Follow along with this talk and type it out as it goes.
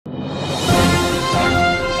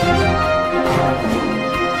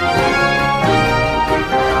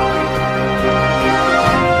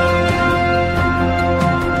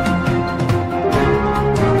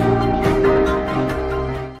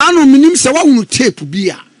so wa tape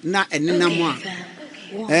bia na enenam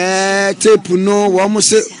a tape no wo mo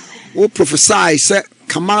se wo prophesy say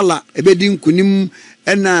Kamala ebedi nkunim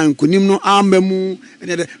ena nkunim no amamu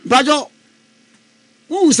ene bajo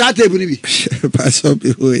who sa tape ni bi pass up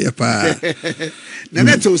ya pa na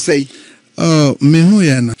neto say me hu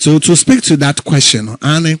ya na so to speak to that question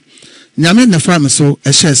and nyame na fam so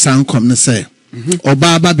e share sankom ne say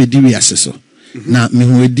oba ba bedi wi aseso na me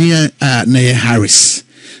hu edin na ye Harris.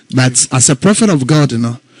 But as a prophet of God,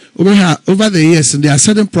 over the years, there are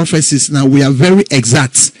certain prophecies now we are very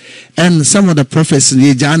exact. And some of the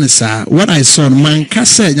prophecies, what I saw, man,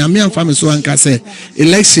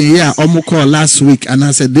 election year, almost last week, and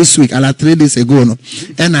I said this week, 3 days ago,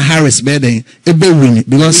 and a Harris bedding, a bit winning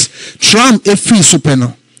because Trump, a free super,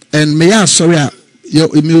 and may I sorry. Your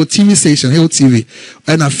TV station, Hill TV,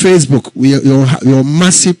 and on Facebook, your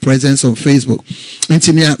massive presence on Facebook.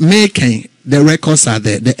 Into making the records are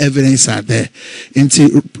there, the evidence are there.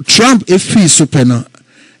 Into Trump, if he's super,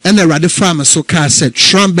 and the radical farmer so said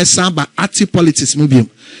Trump besamba anti politics movie.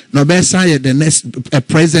 No beside the next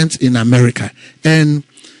president in America, and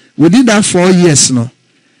within that 4 years,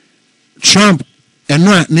 Trump and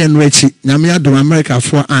no nenrechi nyamia do America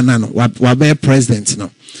for anano wabe president no.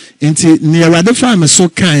 Inti near the farmer so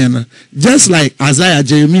kind, just like Isaiah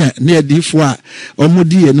Jeremiah near Difwa or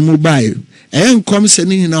Mudi and Mobile, and come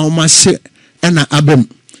sending in our masse and a album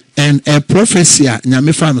and a prophecy.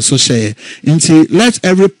 Nyame farmer so share. Inti let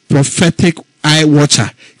every prophetic eye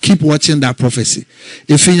watcher keep watching that prophecy.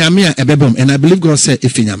 If in Yamia a bebum, and I believe God said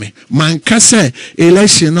if in Yame, man kase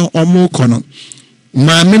election or more kono,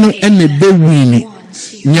 mamino and the bewini.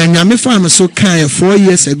 Nyame farmer so kind 4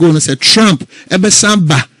 years ago and said Trump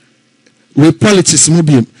ebesamba with politics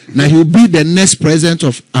mubium. Now he will be the next president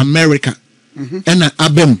of America. And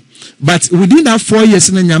abem. But within that 4 years,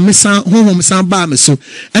 nyame san home san ba me so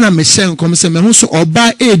and I me share come say me ho so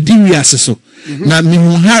oba e di wiase so. Na me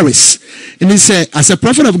hu Harris. And he said as a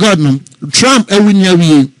prophet of God, Trump ewinya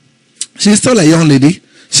wie. She's still a young lady.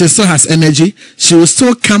 She still has energy. She will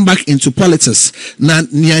still come back into politics. Na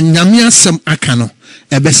nyame asem akano.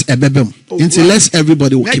 Until let's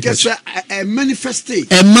everybody will keep it. A manifestation.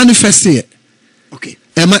 A manifestation. Okay.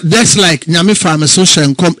 That's like Nyame Farmer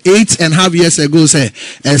Social come 8.5 years ago say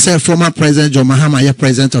former President John Mahama,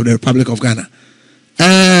 President of the Republic of Ghana.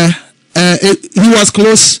 He was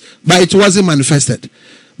close, but it wasn't manifested.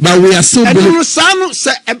 But we are still close.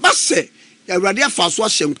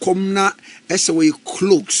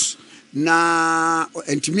 Na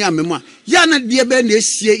entimi amema ya na de be na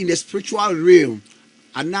esie in the spiritual realm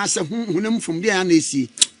anase hunam from there na esie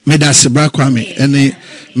me da se bra kwame ene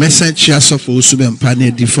message of osubem pa na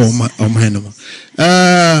di for omanum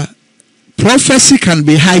prophecy can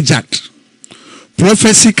be hijacked,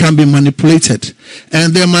 prophecy can be manipulated,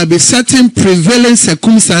 and there might be certain prevailing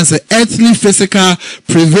circumstances, earthly physical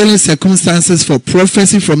prevailing circumstances for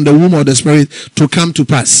prophecy from the womb of the spirit to come to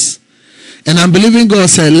pass. And I'm believing God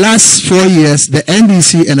said last 4 years the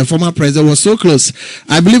NDC and the former president was so close.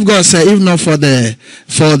 I believe God said if not for the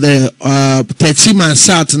Techima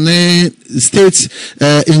South states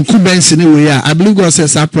incumbents anywhere, I believe God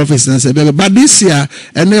says our prophecy. But this year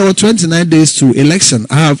and there were 29 days to election.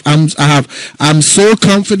 I'm so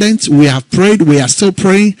confident. We have prayed, we are still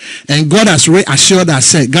praying, and God has reassured us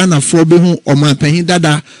said Ghana for behu or my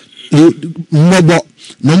dada mobo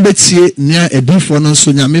number tie near a different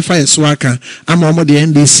so nyame fa yesoaka ama the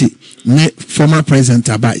NDC ne former president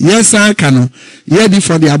aba yes I can ye di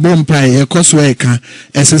for the abompa e kosweka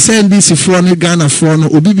esese NDC for no Ghana for no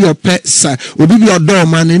obi bi opesa obi bi odo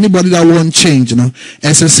man anybody that want change no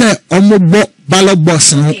esese omobo ballot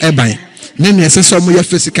box no eban nene esese omo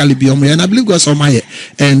physically bi omo and I believe God so my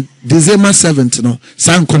and December 7th no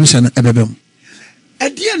san commission ebebem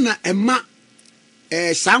edie na ema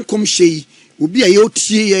san commission obi aye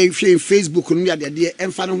otie ye hwe Facebook no ya de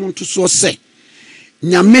emfa no ho to so se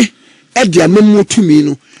nyame e de amamotumi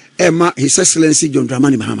no ema His Excellency John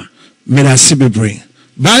Dramani Mahama mera sibebre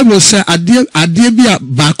Bible say ade bia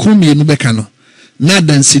ba ko mienu beka no na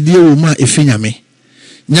dansidie wo ma efi nyame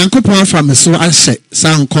nyankopon afa me so ahye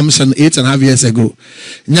san commission 8.5 years ago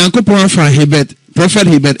nyankopon afa Prophet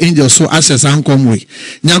Hebert Angel so ashe san komwe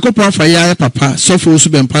nyankopon afa ya papa sofo so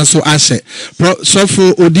bempa so ashe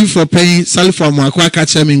sofo odi for pay Salifu Amoako aka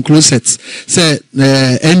chairman closet say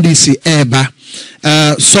NDC eba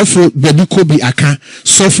sofo beduko bi aka,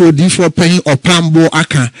 sofo difo penny or pambo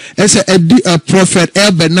aka, it's a prophet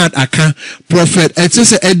El Bernard aka, prophet,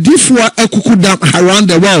 it's a difo ekukudam around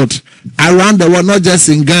the world, not just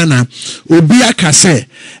in Ghana. Obia kase,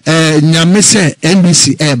 nyamese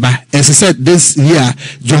NBC eba, as I said this year,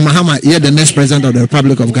 John Mahama, the next president of the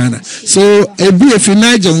Republic of Ghana. So, if you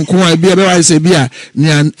Nigel Nkwa,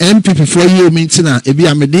 nyan MPP for you mintina,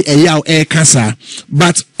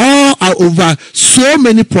 but all are over. So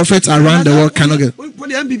many prophets around the world cannot get.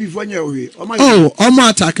 Oh, Omo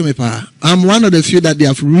attack me, pa. I'm one of the few that they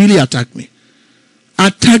have really attacked me.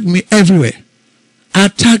 Attack me everywhere.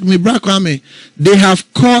 Attack me, Brakwame. They have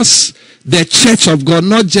caused the church of God,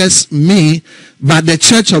 not just me, but the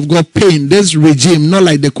church of God pain. This regime, not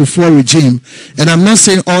like the Kufuor regime. And I'm not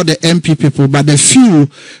saying all the MP people, but the few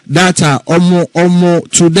that are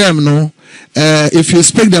almost to them, no. If you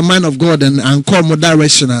speak the mind of God and call more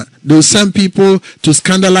direction, they'll send people to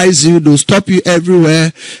scandalize you, they'll stop you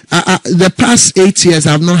everywhere. The past 8 years,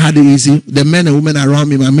 I've not had it easy. The men and women around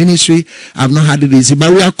me, my ministry, I've not had it easy.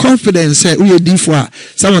 But we are confident, say,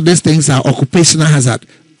 some of these things are occupational hazard.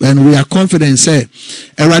 And we are confident, say,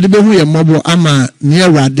 Eradibe huye mobo ama near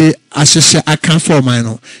Rade Asheshe Akan for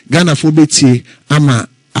mine, Ghana Fobeti ama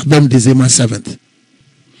Abem December 7th.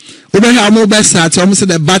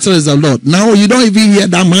 The battle is the Lord. Now you don't even hear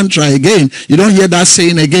that mantra again. You don't hear that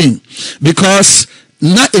saying again. Because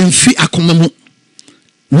na emfi akumemu.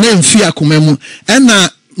 Na emfi akumemu. And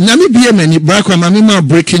nami biye meni brakwa mamima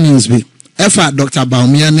breaking news be. Efa Dr.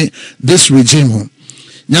 Baumia this regime.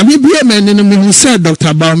 Nami biye meni no said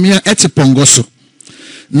Dr. Baumia eti pongoso.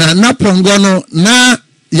 Na pongono na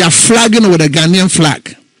ya flagging with a Ghanaian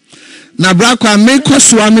flag. Na brakwa meko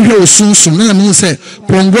swami hwe osunsun na mu se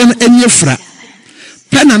pongon enyefra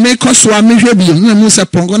pe na meko swami hwe bi na mu se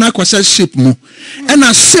pongon akwose ship mu e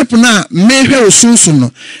na ship na me hwe osunsun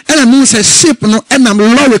no e na mu se ship no enam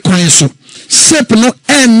lorry kwan so ship no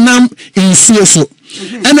enam insuo so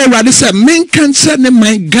and everybody said men can say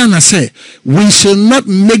my Ghana say we should not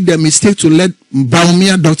make the mistake to let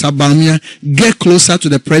Baumia, Dr. Baumia, get closer to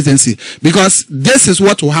the presidency, because this is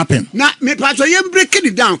what will happen. Now, me pato yem breaking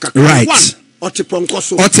it down. Right. Ote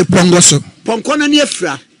pongoso. Pongona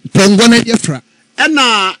niefra. Pongona niefra. And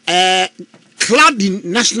clad in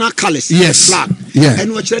national colors. Yes. Flag. Yeah.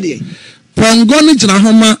 And what's ready? Pongona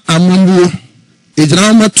janahoma amundu.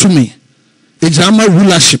 Ejahoma tumi. Ejahoma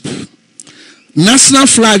rulership. National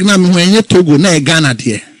flag na mwenye Togo na Ghana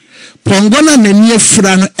de. Pongona na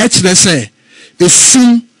niefra no echre se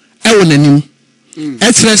esum ewo nanim.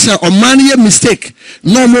 Echre se oman ye mistake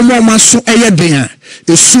no mo so eye den a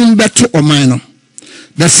esum beto oman no.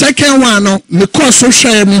 The second one no me cause so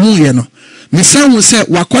hwe me hu ye no. Me san wo se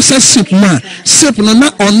wakose ship no na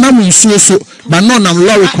onam nsuo so but no nam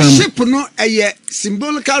lorry kwan. Ship no a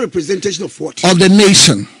symbolical representation of what? Of the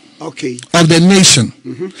nation. Okay. Of the nation.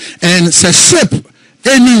 And say ship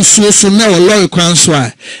any so now lorry kwan so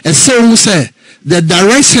and so say the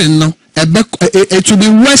direction no it will be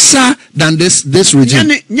worse than this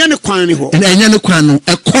region. And nyane kwan no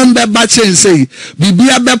e kon be ba chen say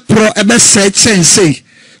bibia be pro e be say chen say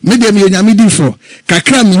medium ye nyame di for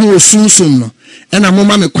kakra me hu osunsun no e na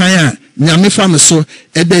moma me kwan a nyame fa me so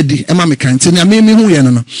e dadi e ma me kan ti nyame me hu ye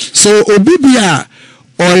no. So obibia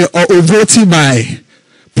or voted by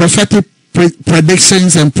prophetic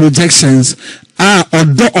predictions and projections I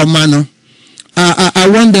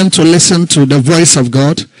want them to listen to the voice of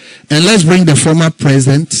God, and let's bring the former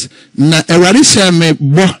president. Na eradi me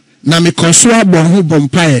bo na me konsoa bo ho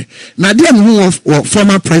bompae na dia me hu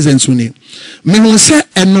former president uni me hu se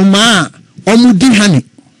enoma omudi hani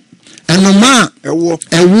enoma ewo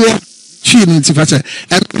chi ni tifache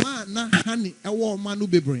enoma na hani ewo manu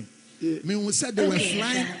bebre. Me we said they were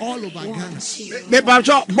flying all over Ghana.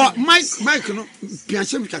 But Mike, no.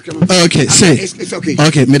 Okay, say it's okay.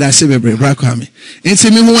 Okay, me that say bebre brakwame. Inti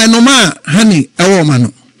me mu enoma hani ewo ma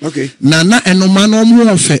no. Okay. Na enoma no mu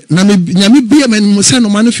ofe. Na me nyame bia me mu say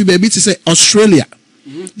enoma no fi baby to say Australia,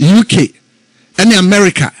 UK, and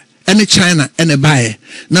America, and China, and bae.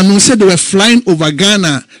 Na me said they were flying over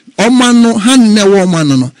Ghana. Omano han ne woman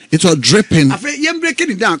no it was dripping. Afa yem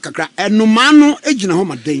breaking it down kakra enumano ejina ho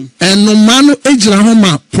ma den enumano ejina ho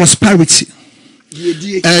ma prosperity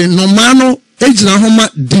enumano ejina ho ma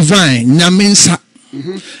divine nyamensa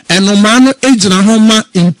enumano ejina ho ma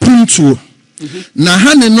impuntuo na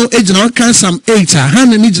han no ejina ho kan sam 8 han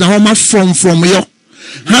ni ejina ho ma from yo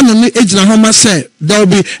han no ejina ho ma say there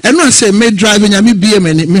will be eno say me drive nyame biem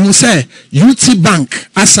me hu say UT Bank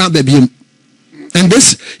asa babiem. And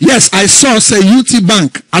this, yes, I saw say UT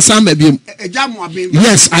Bank Assam Bebium.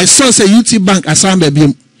 Yes, I saw say UT Bank Assam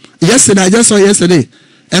Bebium. Yesterday, I just saw yesterday.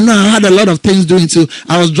 And now I had a lot of things doing too.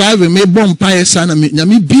 I was driving, me bomb pie sana me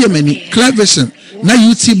be many clear vision. Now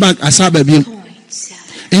you see back as I baby.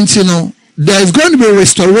 And you know, there's going to be a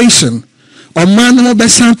restoration. Or man no be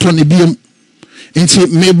santoni biom.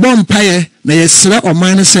 And me bomb pie na yesra or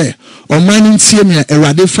man say or man ntie me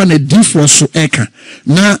erade fa na difo so eka.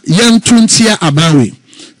 Na yentuntia abawe.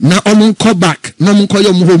 Na omun call back, no mun call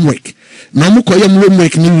your homework. No mun call your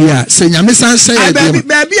homework ni we are. Say nyame san say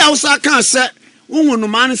baby outside can say no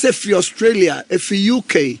man say for Australia, if for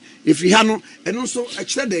UK, if you have no, and also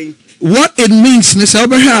extending. What it means,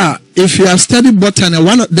 if you have studied botany,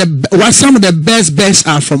 some of the best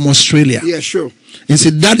are from Australia. Yeah, sure. You see,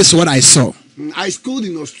 that is what I saw. I schooled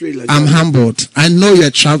in Australia. I'm humbled. I know you're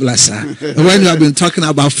a traveler, sir. When you have been talking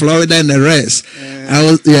about Florida and the rest,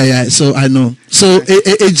 so I know. So,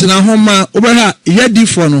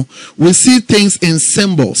 we see things in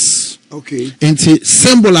symbols. Okay. Into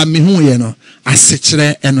symbol of mihu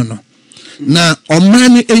asichere enono. Now,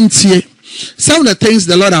 omani entie. Some of the things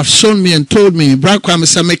the Lord have shown me and told me,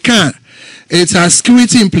 it has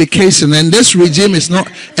security implication, and this regime is not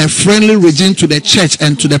a friendly regime to the church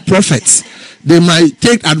and to the prophets. They might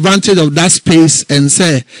take advantage of that space and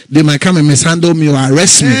say they might come and mishandle me or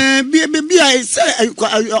arrest me.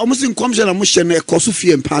 Almost in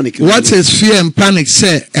fear and panic. What is fear and panic?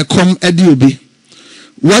 Say,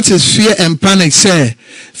 what is fear and panic? Say,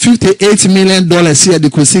 $58 million here at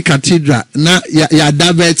the Kusi Cathedral. Now,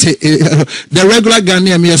 the regular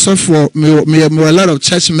Ghanaian, me a lot of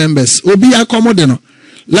church members. Obi accommodeno.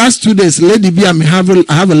 Last 2 days, Lady B, I have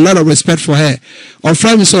a lot of respect for her. Or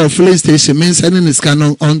from me saw a filling station, means sending this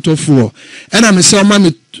canon on to 4. And I'm so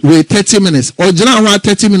mommy wait 30 minutes. Or do not want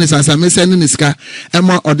 30 minutes as I'm sending this car and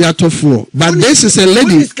more or the 4. But this is a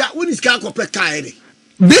lady.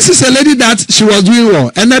 This is a lady that she was doing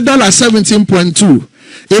well. And $17.2.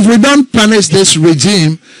 If we don't punish this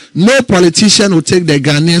regime, no politician will take the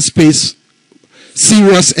Ghanaian space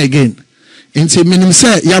serious again. Inti minim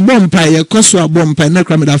say ya bompa ye koso abompa na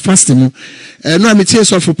kra me da fasting no am tie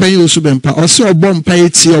so for pan osu bempa o se obompa ye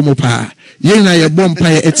tie omo pa ye na ye bompa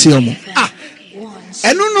ye tie omo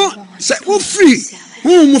eno no se wo free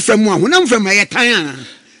hu mu fam a hunam fam ye tan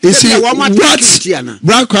you see what Black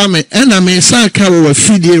Kwame and I mean san ka we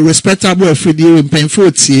fidie respectable fidie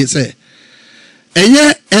mpanfo tie say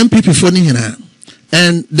enye MPP for ni hina.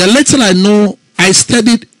 And the little I know, I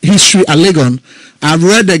studied history at Legon. I've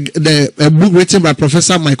read a book written by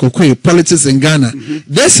Professor Michael Quay, Politics in Ghana.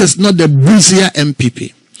 This is not the Buzia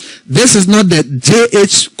MPP. This is not the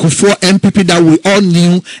J.H. Kufuor MPP that we all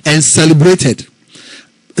knew and celebrated.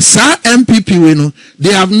 Sa MPP, we know,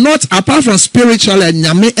 they have not, apart from spiritual and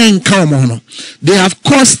nyame encounter, they have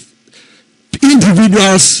caused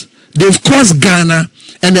individuals, they've caused Ghana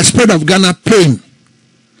and the spirit of Ghana pain.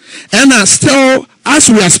 And still, as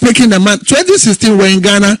we are speaking, the man 2016 we're in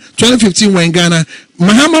Ghana, 2015 we're in Ghana.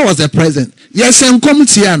 Mahama was the president. Yes, I'm coming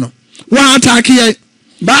to Yano. What attack here?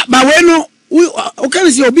 But when we okay,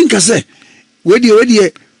 see Obinka say, where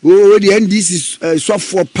the NDC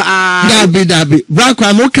software pa. That be. Black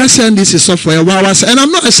I'm okay saying this is software. And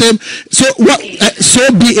I'm not ashamed. So what?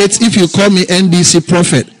 So be it if you call me NDC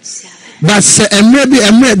prophet. But maybe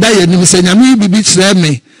that you say me be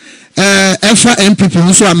me. Efa MPP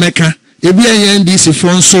nso America ebi NDC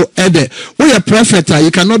for so ede we a prophet you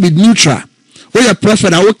cannot be neutral we a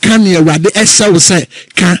prophet I can hear what the esa will say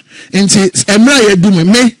can nti emra ye do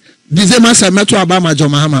me December say meto aba ma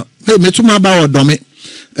jomahama meto ma ba odome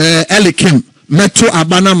Elikim meto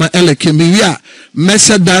abana ma Elikim wi a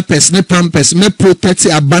mese diapers ne pampers me protect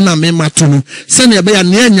abana me mato no se ne be ya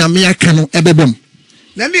ne anyame aka no ebebom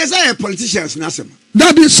then they say politicians nasem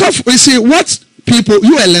that be soft. We see what people,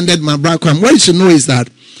 you are landed my background. What you should know is that,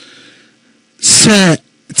 sir,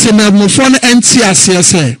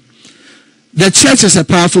 the church is a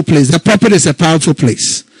powerful place. The pulpit is a powerful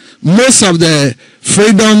place. Most of the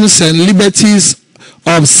freedoms and liberties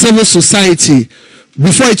of civil society,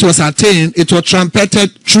 before it was attained, it was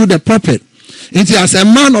trumpeted through the pulpit. It is as a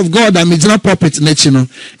man of God, I'm not puppet national.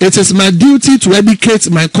 It is my duty to educate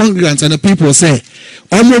my congregants and the people say,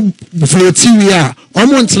 Omo Flotiria,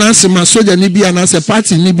 Omo Transima Soja Nibia, and as a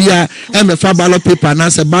party Nibia, and a ballot paper, and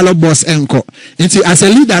as a ballot boss enco. As a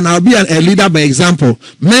leader, and I'll be a leader by example.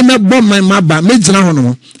 Meme bomb my maba, Major.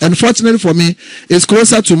 Unfortunately for me, it's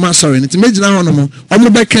closer to Masorin. It's Major Honomo, Omo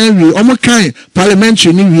Bekenri, Omo Kai,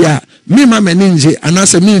 parliamentary Nibia, me, my meninji, and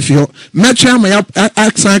as a mifio, Metro, my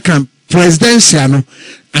accent camp. Presidential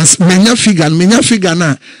as menya figure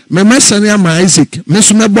na me mesania ma Isaac me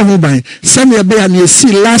so me bo ho ban se me be an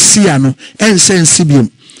see last year no ensense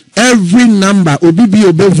biom every number obi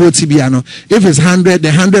vote biano. If it's 100, the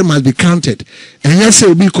 100 must be counted. And yes,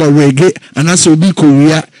 obi ko reggae, and as obi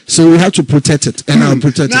korea, so we have to protect it, and I'll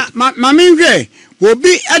protect it. Mamingre,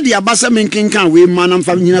 obi adi abasa menkinkan we manam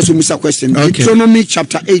fam nyina so musa question. Deuteronomy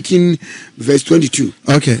chapter 18 verse 22.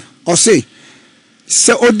 Okay. Or say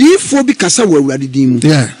se odifo bi kasa wo awurade din mu.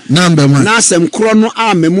 Yeah, number one. Na asem kro no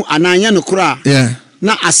amemu ananya no kro a. Yeah.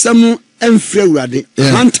 Na asem emfre awurade.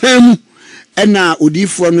 Yeah. Hantam ena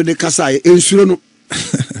odifo no de kasa ensuro no.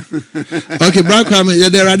 Okay, Brakwame, yeah,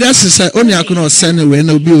 there are just say only I could send away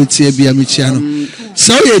no be otie bia michiano.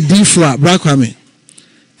 So ye differ Brakwame.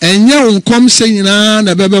 And you come saying na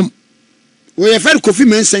bebe we have Kofi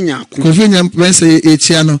Mensenya. Kofi Mensa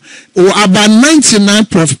echiano. Or about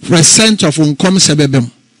 99% of uncom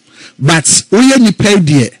sebebem. But we ni pay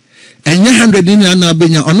dear. And 100 in an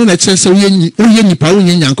abenya on a chess we ni pa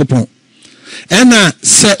unye yankopon. And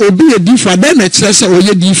say obi a differ then a chess or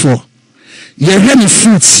ye differ. Ye reni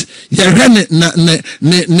fruits, ye reni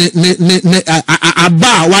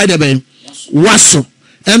aba wide ben waso.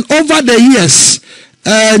 And over the years,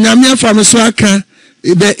 Nyamia from Swaka,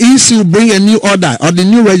 the EC will bring a new order or the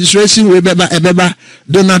new registration will be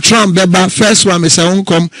Donald Trump beba first one Mr.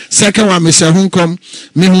 Hongkong, second one Mr. Hongkong,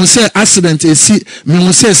 me who say accident is see, me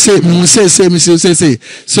who say say.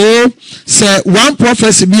 So say one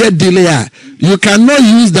prophecy be a delay. You cannot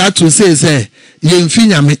use that to say ye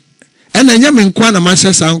infinyame. And then yamin kwana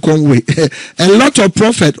Manchester Hongkong way. A lot of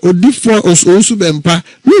prophet or different also bempa.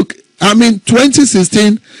 Look. I mean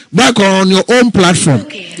 2016 back on your own platform.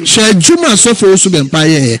 So Juma so for also been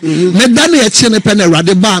paye. Me dani e chene pene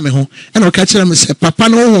rade ba me ho. And o catch me say papa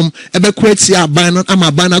no home ebe kweti aban am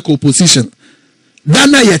abana ko position.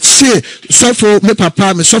 Dana ye che so for me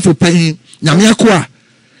papa me so for pen nyame akwa.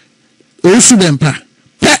 Also been pa.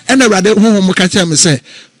 Pe and rade home catch me say.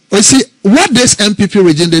 You see what this MPP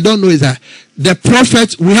region they don't know is that the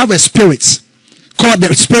prophet we have a spirit called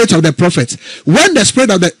the spirit of the prophet. When the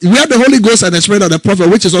spirit of we have the Holy Ghost and the spirit of the prophet,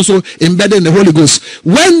 which is also embedded in the Holy Ghost.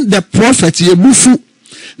 When the prophet yebufu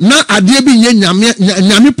na adie bi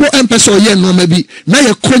nyame po empeso ye no ma bi na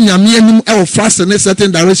ye ko nyame anim e wo fast in a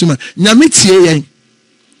certain direction nyame tie yen.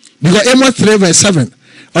 Because Amos 3 verse 7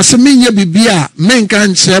 osemi nye bibia men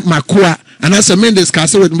kan che makoa and as a men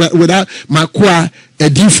discuss without makoa a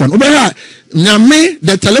different. Nyame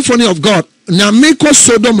the telephony of God nyame ko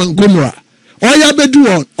Sodom and Gomorrah. Oya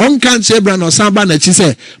bedu on can't say Abraham or Samba na chi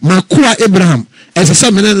say makua Abraham as a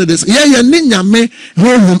seminary this ye ni nyame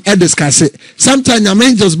home e discuss it. Sometimes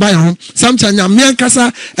nyame just buy home, sometimes nyame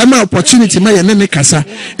kasa e ma opportunity ma ye ne kasa.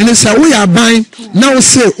 And they say we are buying now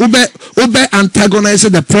say ube antagonize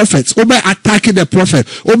the prophets, ube attack the prophet,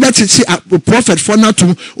 ube chichi a prophet for na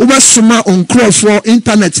to ube suma on crowd for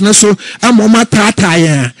internet na so amoma tata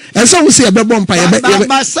ya. And so we say a bebon pa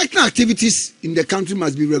but certain activities in the country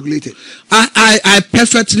must be regulated. I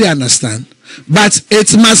perfectly understand, but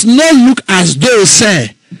it must not look as though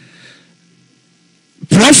say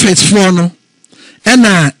prophets for no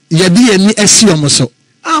and yedi ni esi omoso.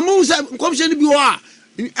 Mo say commission bi wa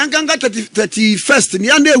ankanga 31st ni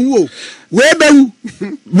ande hu we bewu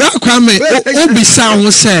Kwame obi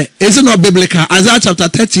sound say is it not biblical? Isaiah chapter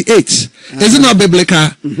 38 is it not biblical?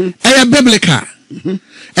 Biblical.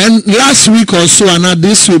 And last week or so, and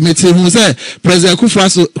this week, meeting who said President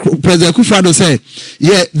Kufado said,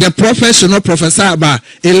 yeah, the prophet should not prophesy about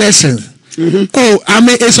elections. Oh, I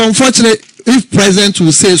mean, it's unfortunate if President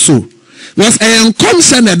will say so. Because I am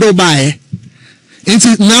concerned by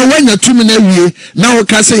it. Now when you're 2 minutes, now we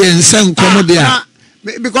can say and send come there.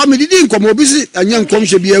 Because me didn't come obviously and young come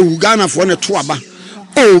should be a Uganda for a tuaba.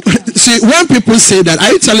 Oh, see, when people say that,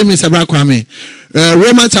 are you telling me, Sabra Kwame?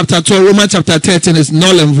 Romans chapter 12, Romans chapter 13 is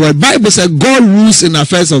null and void. Bible says God rules in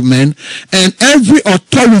affairs of men, and every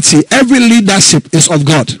authority, every leadership is of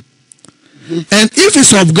God. And if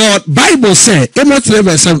it's of God, Bible says, Amos 3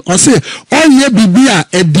 verse 7, or say, all ye bibia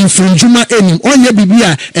a different enim, all ye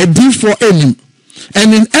bibia a different enim.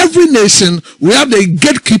 And in every nation, we have the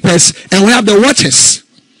gatekeepers and we have the watchers.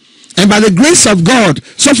 And by the grace of God,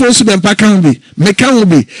 so for us to be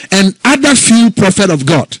and other few prophet of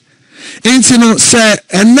God. And you know, say,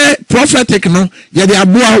 and prophetic no, ya the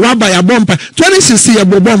abua waba ya bompa. 2016 ya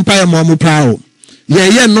bompa ya momu pao.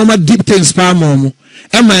 Ya normal deep things pa momu.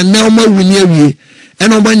 Ema normal winyewi.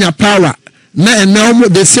 And omanya power. Na normal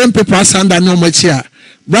the same people as under normal chair.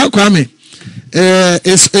 Bra Kwame,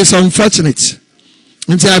 it's unfortunate.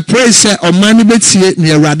 And I pray say o mani betie ni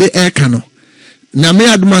Awurade eka no. Na me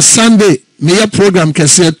aduma Sunday me ya program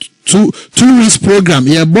kese 2 weeks program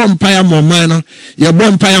ye bom paya mo man no ye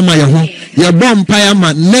bom paya ma ye ho ye bom paya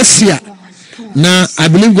ma next year Now I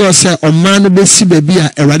believe God said Omano besi baby a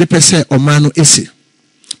erade pese Omano esi.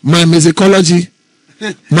 My musicology,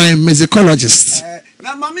 my musicologist.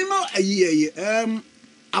 Na mami ma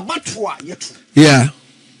abatwa yetu. Yeah.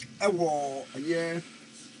 Ewo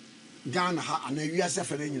Ghana ha ana wiase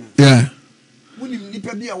fere nyina. Yeah. Woni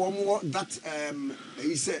nipa bi a wo mo that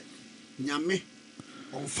he said nyame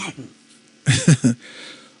onfa ho.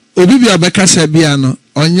 Obi bi abeka se bia no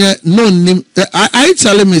onye no nim I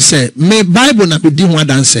tell me say me Bible na be di ho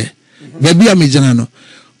adanse. Baby a me gina no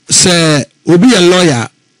say obi a lawyer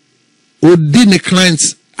odi ne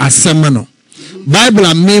clients asema no Bible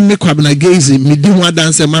a me kwabena Gaisie me di ho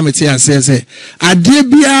adanse ma me te ase say ade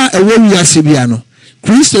bia ewo wiase bia no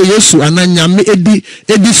Kristo Yesu ananyame edi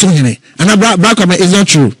so hene and Brakama is not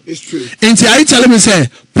true. It's true. And are you telling me say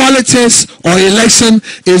politics or election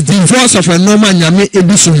is divorce of a normal nyame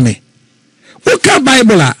edi so hene? Okay,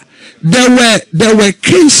 Bible there were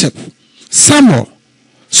kingship, Samuel,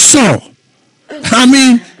 Saul. I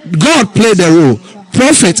mean, God played a role.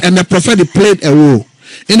 Prophet and the prophetic played a role.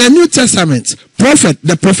 In the New Testament,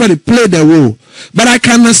 the prophetic played a role. But I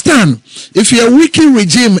can understand if you're a wicked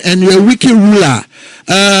regime and you're a wicked ruler,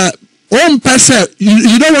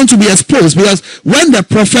 you don't want to be exposed, because when the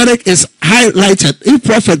prophetic is highlighted, if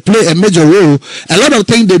prophet play a major role, a lot of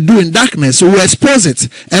things they do in darkness, so we expose it,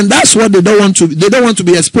 and that's what they don't want to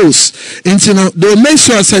be exposed. And they'll make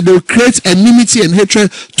sure that they'll create enmity and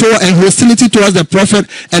hatred and hostility towards the prophet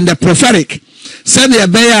and the prophetic. Send the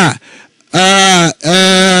bear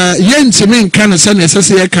yentimi nkan se na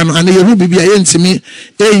esese ye kan and yehu bibia yentimi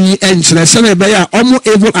enyi enchire se na be ya omo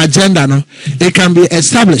evil agenda no it can be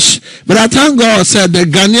established. But I thank God said the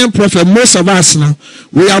Ghanaian prophet, most of us now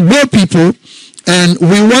we are bold people and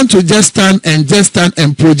we want to just stand and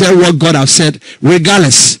project what God has said,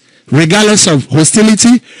 regardless of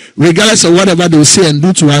hostility, regardless of whatever they will say and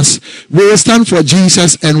do to us. We will stand for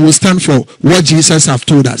Jesus and we will stand for what Jesus have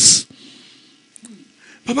told us.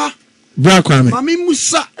 Papa Mami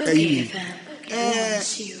Musa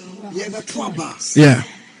yeah.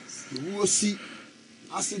 We see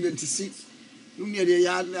accident see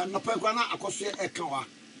ya na pa kwa na akoso e kan wa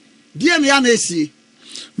die me ya na esi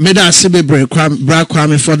me da se bebre bra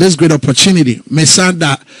kwame for this great opportunity. Me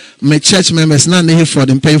sanda me church members na ne for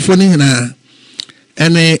the payfo ni hina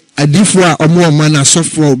ene adifo a omo na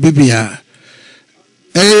sofo bibia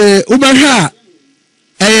ubaha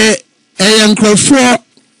nkrofo.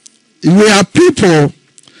 We are people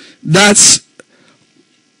that's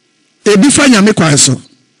ebifa nyame kwanso,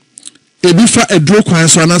 ebifa edro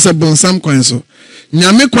kwanso, anase bonsam kwanso.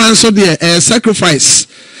 Nyame kwanso de sacrifice,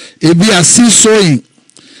 ebi a seed sowing,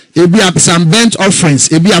 ebi a some burnt offerings,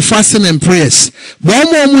 ebi a fasting and prayers. But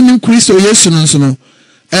omo ni Kristo Yesu no.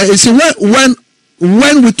 It's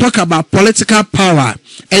when we talk about political power,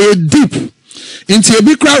 deep. Into a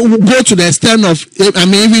big crowd will go to the extent of,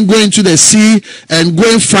 even going to the sea and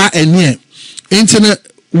going far and near. Into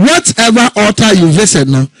whatever altar you visit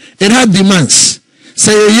now, it has demands.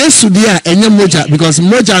 Say yes to dia enye moja, because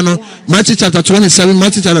moja no Matthew chapter 27,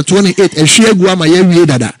 Matthew chapter 28, and share guama ye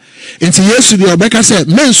dada. Into yesu dia obeka say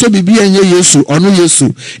men so bibi enye yesu onu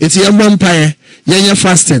yesu. Into ye mompaye, ye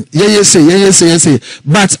fasting, ye say.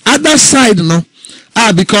 But other side no.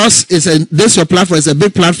 Because this your platform is a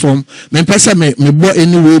big platform. Me person me bo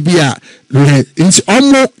anyway be a it's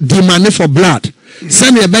almost demanding for blood.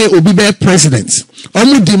 Send me by obi be president.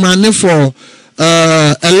 Almost demanding for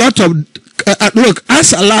a lot of look,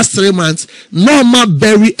 as the last 3 months, normal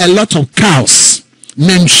bury a lot of cows.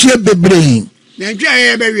 Nenshie bebre.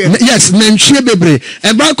 Yes, nenshie bebre.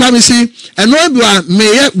 And back when we see, and you are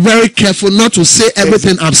may very careful not to say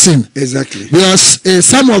everything I've seen. Exactly. Because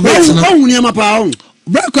some of it.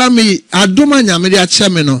 Brakwami adoma nyame dia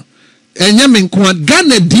cheme no enyame nko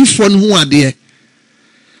Ghana different who are there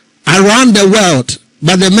around the world,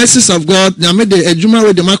 but the message of God nyame de adwuma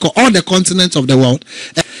we de mark all the continents of the world.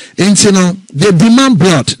 And they demand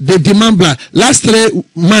blood. Last 3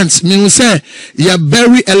 months me say you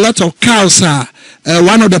bury a lot of cows.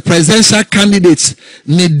 One of the presidential candidates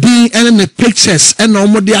ne din and the pictures and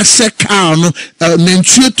omodi ase cow no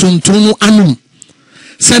nentue tuntunu anum.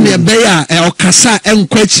 Send a bear or cassa and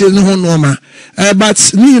question no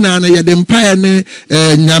but Nina and the empire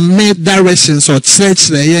nyame directions or church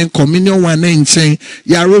the communion one name saying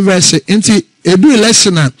ya reverse into a do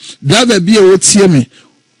election driver be a would see me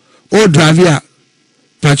or driver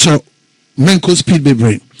pacho menko speed be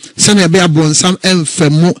brain. Send a bear bone some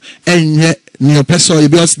enfemo and yet near person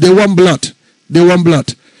because they want blood.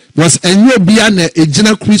 Was and you be a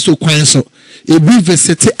general Christo Quanso. A brief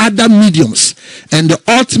visit other mediums, and the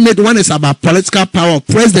ultimate one is about political power.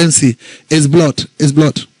 Presidency is blood.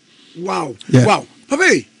 Wow. Yeah. Wow. Papa,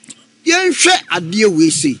 yen hwe ade we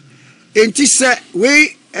say. Enti se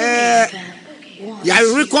we ya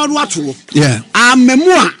record what? Yeah.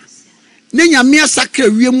 Amemu a ne nyame asakra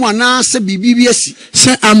wiem ana se bibi asi.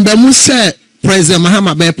 Say ambemu say President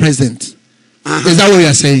Mahama be president. Is that what you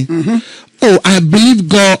are saying? Oh, I believe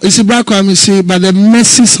God. You see, Brother Kwame, see, by the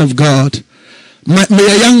mercies of God, my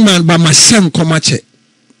a young man, but my son komache,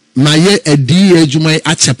 my year a day jumai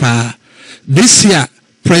achepa. This year,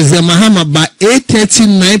 President Mahama by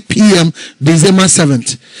 8:39 p.m. December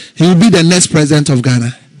 7th, he will be the next president of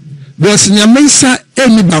Ghana. Because nyamensa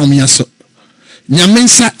any baumiaso,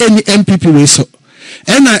 nyamensa any MPP we so.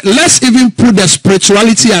 And let's even put the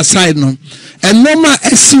spirituality aside no. And no ma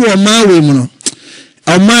esi o ma we mu no.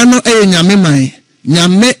 O ma no e nyame man.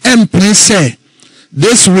 Nyame empre say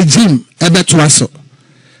this regime ebeto.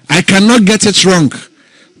 I cannot get it wrong.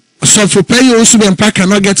 So for pay you also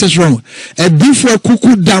cannot get it wrong. A before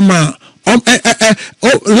kuku dama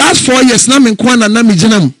last 4 years na me kwa na me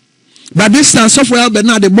ginam. But this time software be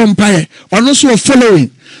na the bompire. Also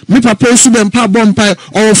following. Me papa also be mpa bompire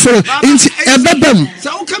or follow. Into ebebem. So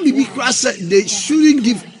how can be cross they shouldn't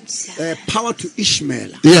give power to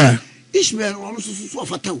Ishmael. Yeah. Ishmael also so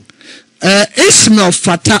fata. Ishmael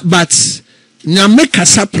fata but nyame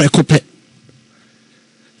kasa prekope.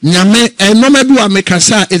 Nyame no do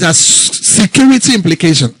amekasa is a security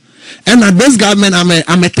implication. And at this government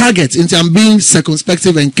I'm a target into I'm being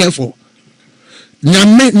circumspective and careful.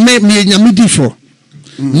 Nyame nyame difo.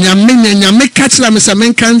 Nyame catch la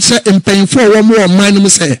mesamen cancer in pain for one more man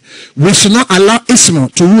say we should not allow Ishmael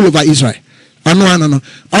to rule over Israel. No.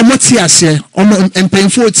 Omotiase and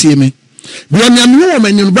painful tie me.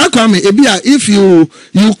 If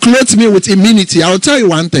you clothe me with immunity, I will tell you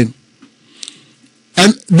one thing.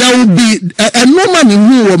 And there will be a woman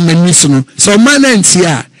who will mention so man and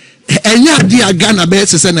here. And ya dear Ghana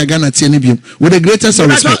bears and a Ghana Tianibium with the greatest of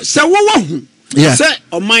respect. So what? Yeah. Say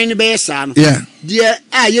or mine bear son. Yeah. Dear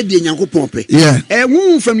aye dear Yanko Pompe. Yeah. A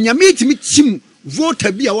woman from Yamit him vote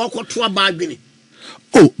be a walk or 2 bargaining.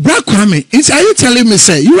 Oh, Brother Kwame, are you telling me,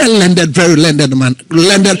 say, you are landed, very landed man,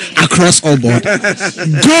 landed across all board?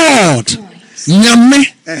 God,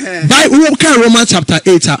 Nyame, by Romans chapter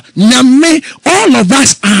 8, Nyame, all of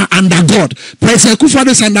us are under God. President Kufuor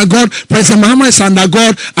is under God, President Mahama is under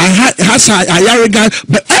God, Ayariga,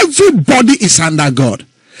 but everybody is under God.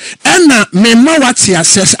 And me know what he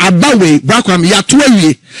says about way, Brother Kwame, ya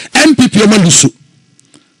 20 MPP Omalusu.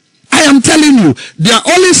 I am telling you, their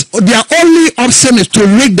only option is to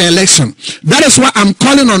rig the election. That is why I'm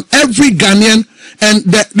calling on every Ghanaian, and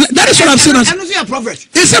that is what I'm saying. I don't see a prophet.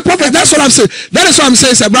 It's a prophet. That's what I'm saying. That is what I'm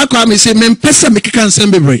saying. Abraham is saying, "Men pesa mekika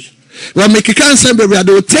nsembere." Well, mekika nsembere,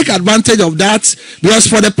 they will take advantage of that because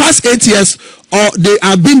for the past 8 years, they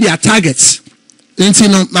have been their targets. And, you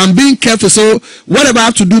know, I'm being careful. So whatever I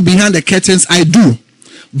have to do behind the curtains, I do.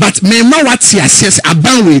 But me ma what says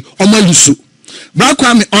abanwe omalusu.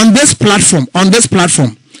 On this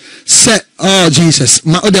platform, say, oh Jesus,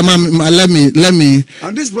 let me.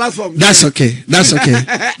 On this platform, that's okay. That's no.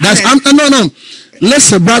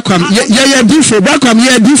 Listen, Brakwam, yeah, different. Brakwam,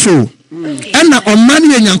 yeah, different. And on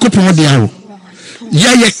money and Yankopon diaro.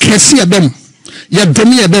 Yeah, kesi abem, yeah,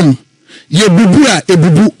 domi abem, yeah, bubua,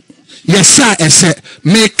 bubu. Yes, sir.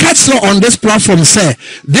 May catch on this platform say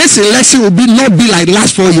this election will not be like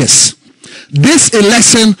last 4 years. This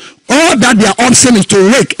election, all that their option is to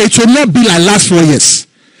rig, it will not be like last 4 years.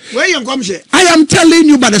 Where you come, I am telling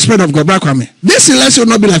you by the Spirit of God, Brakwame. This election will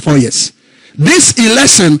not be like 4 years. This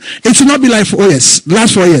election, it will not be like 4 years,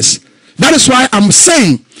 last 4 years. That is why I'm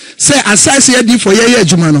saying, as I say, for year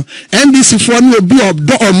Jumano, NDC for will be of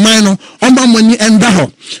door or minor, on my money and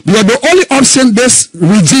daho. Because the only option this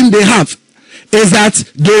regime they have is that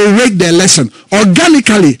they will rig the election.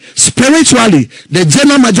 Organically, spiritually, the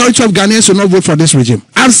general majority of Ghanaians will not vote for this regime.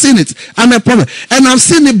 I've seen it. I'm a prophet. And I've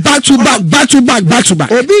seen it back to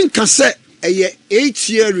back. Obin Kase, a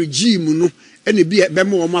 8-year regime, no, and it be a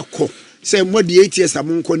Bemo Mako. Say more the 8 years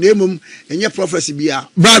among Konemum and your prophecy be a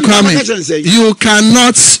you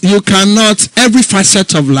cannot every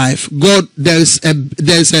facet of life. God, there's a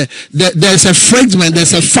fragment,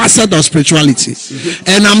 there's a facet of spirituality.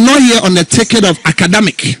 And I'm not here on the ticket of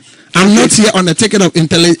academic. I'm not here on the ticket of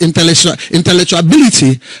intellectual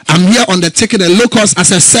ability. I'm here on the ticket of locus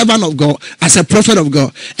as a servant of God, as a prophet of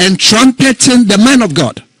God, and trumpeting the man of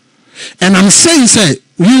God. And I'm saying,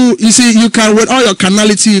 you see, you can with all your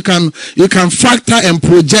carnality, you can factor and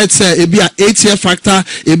project. It be a 8-year factor,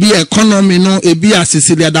 it be economy, no, it be a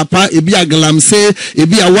Cecilia Dapa, it be a Galamse, it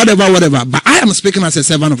be a whatever. But I am speaking as a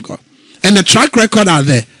servant of God, and the track record are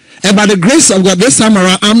there. And by the grace of God, this time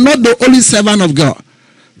around, I'm not the only servant of God.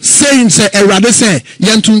 saying say erade say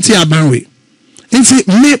yentunti abanwe. Inti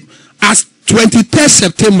me as 23rd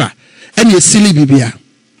September and you silly bibia.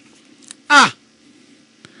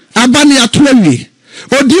 Abani atwewi.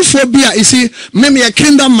 Odiphobia, you see, maybe a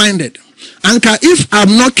kingdom minded. Anka, if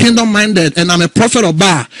I'm not kingdom minded and I'm a prophet of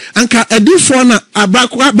Ba, Anka, a different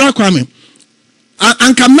abrakwame.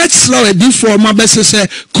 Anka, much slow a different my best say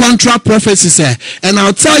contra prophecy say, and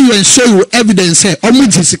I'll tell you and show you evidence say,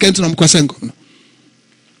 Omuji sika entinam kosenkom.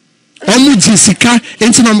 Omuji sika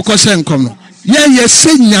entinam kosenkom. Ye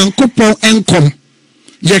say nyankopon enkom.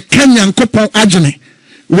 Ye ken nyankopon adwene.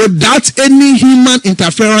 Without any human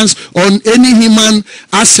interference on any human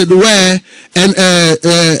acid where and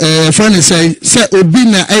friend is say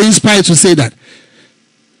Obina inspired to say that.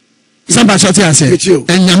 Somebody say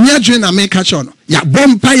and Yamia Jane I make catch on. Ya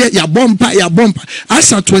bomba.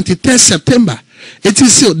 As of 23rd September, it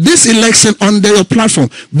is still this election on your platform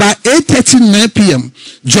by 8:39 p.m.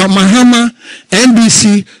 John Mahama,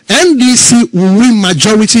 NDC will win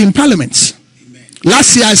majority in parliament.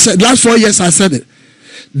 Last 4 years I said it.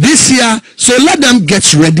 This year, so let them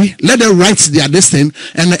get ready, let them write their destiny,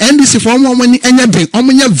 and the NDC for one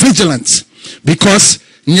vigilant because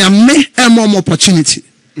nyame more opportunity.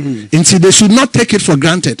 Until they should not take it for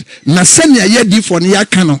granted. Na senya ye di for niya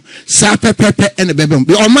kano sa pepepe ene bebem.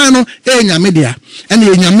 Be omano nyame dia. Ene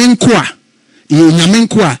ye nyame nkoa.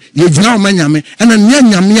 Ye jina oma nyame. Ene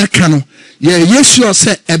nyame ya kano. Yes,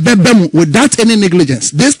 say a bebem without any negligence.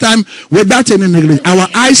 This time, without any negligence. Our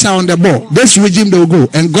eyes are on the ball. This regime they will go,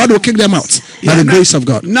 and God will kick them out by the grace of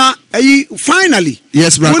God. Now, finally,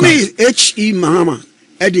 yes, brother. H.E. Mahama,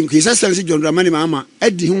 Edding, his excellency John Dramani Mahama,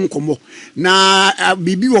 Eddie Hunkomo. Now,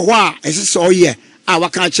 Bibi Wa, as I saw here, our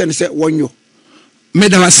catcher said, one you.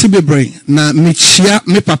 Made our CB brain. Na michia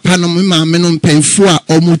me papa no me ma me no mpenfo a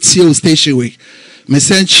omutio station way. Me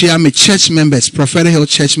send chia me church members, prophetic health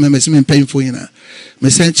church members me mpenfo yina. Me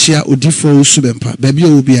send chia odifo usubempa. Baby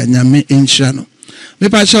obi a nyame enhira no. Me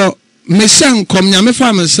pa cho me send kom nyame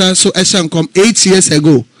fa me so e send kom 8 years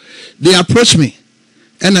ago. They approached me.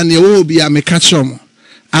 And then they will be a me catch them.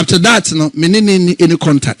 After that, no, me any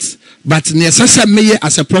contact. But ne sasa me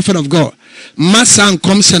as a prophet of God. Masan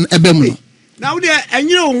comes and ebemu. Now there, and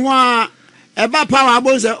you know why about power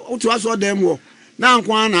bones to us or them. Now,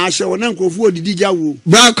 one I shall uncle for the Dijawu.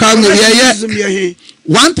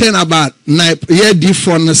 One thing about night, yeah,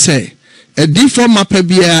 different say. A different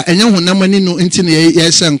mapabia, and you know, no internet,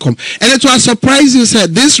 yes, and come. And it was surprising,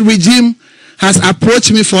 said this regime has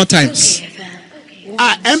approached me 4 times.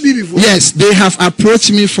 Yes, they have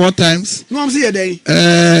approached me 4 times. No, I'm saying day.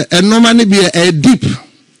 And normally be a deep.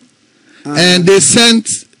 And they sent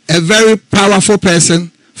a very powerful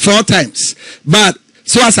person 4 times. But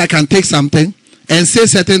so as I can take something and say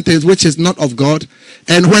certain things which is not of God.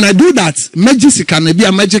 And when I do that, magic can be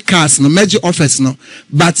a magic cast, no magic office, no.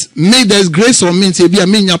 But may there's grace on me to be a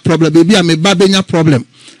minya problem, baby, I'm a babenya problem.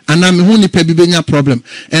 And I'm a huni pebibenya problem.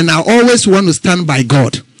 And I always want to stand by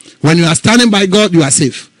God. When you are standing by God, you are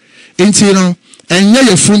safe. Into you know, and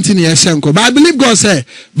you're fronting your shanko. But I believe God said,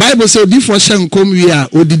 Bible says, "Before shanko we are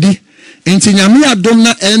odidi." Into nyamia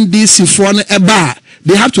domna NDC for eba.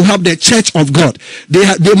 They have to help the church of God.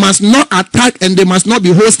 They must not attack and they must not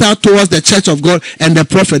be hostile towards the church of God and the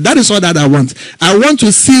prophet. That is all that I want. I want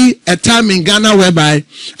to see a time in Ghana whereby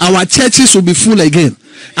our churches will be full again.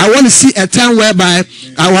 I want to see a time whereby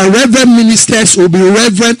our reverend ministers will be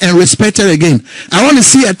reverend and respected again. I want to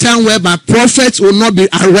see a time whereby prophets will not be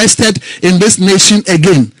arrested in this nation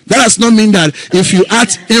again. That does not mean that if you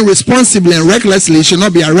act irresponsibly and recklessly, you should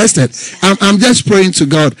not be arrested. I'm just praying to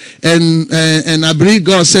God, and I believe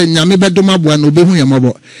God said, "Nyame bedoma bua no behu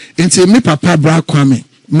yamobo." Until me papa Bra Kwame,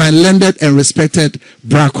 my learned and respected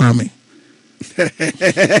Bra Kwame.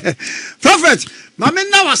 Prophet, mama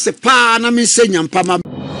na wase pa na me se nyampa ma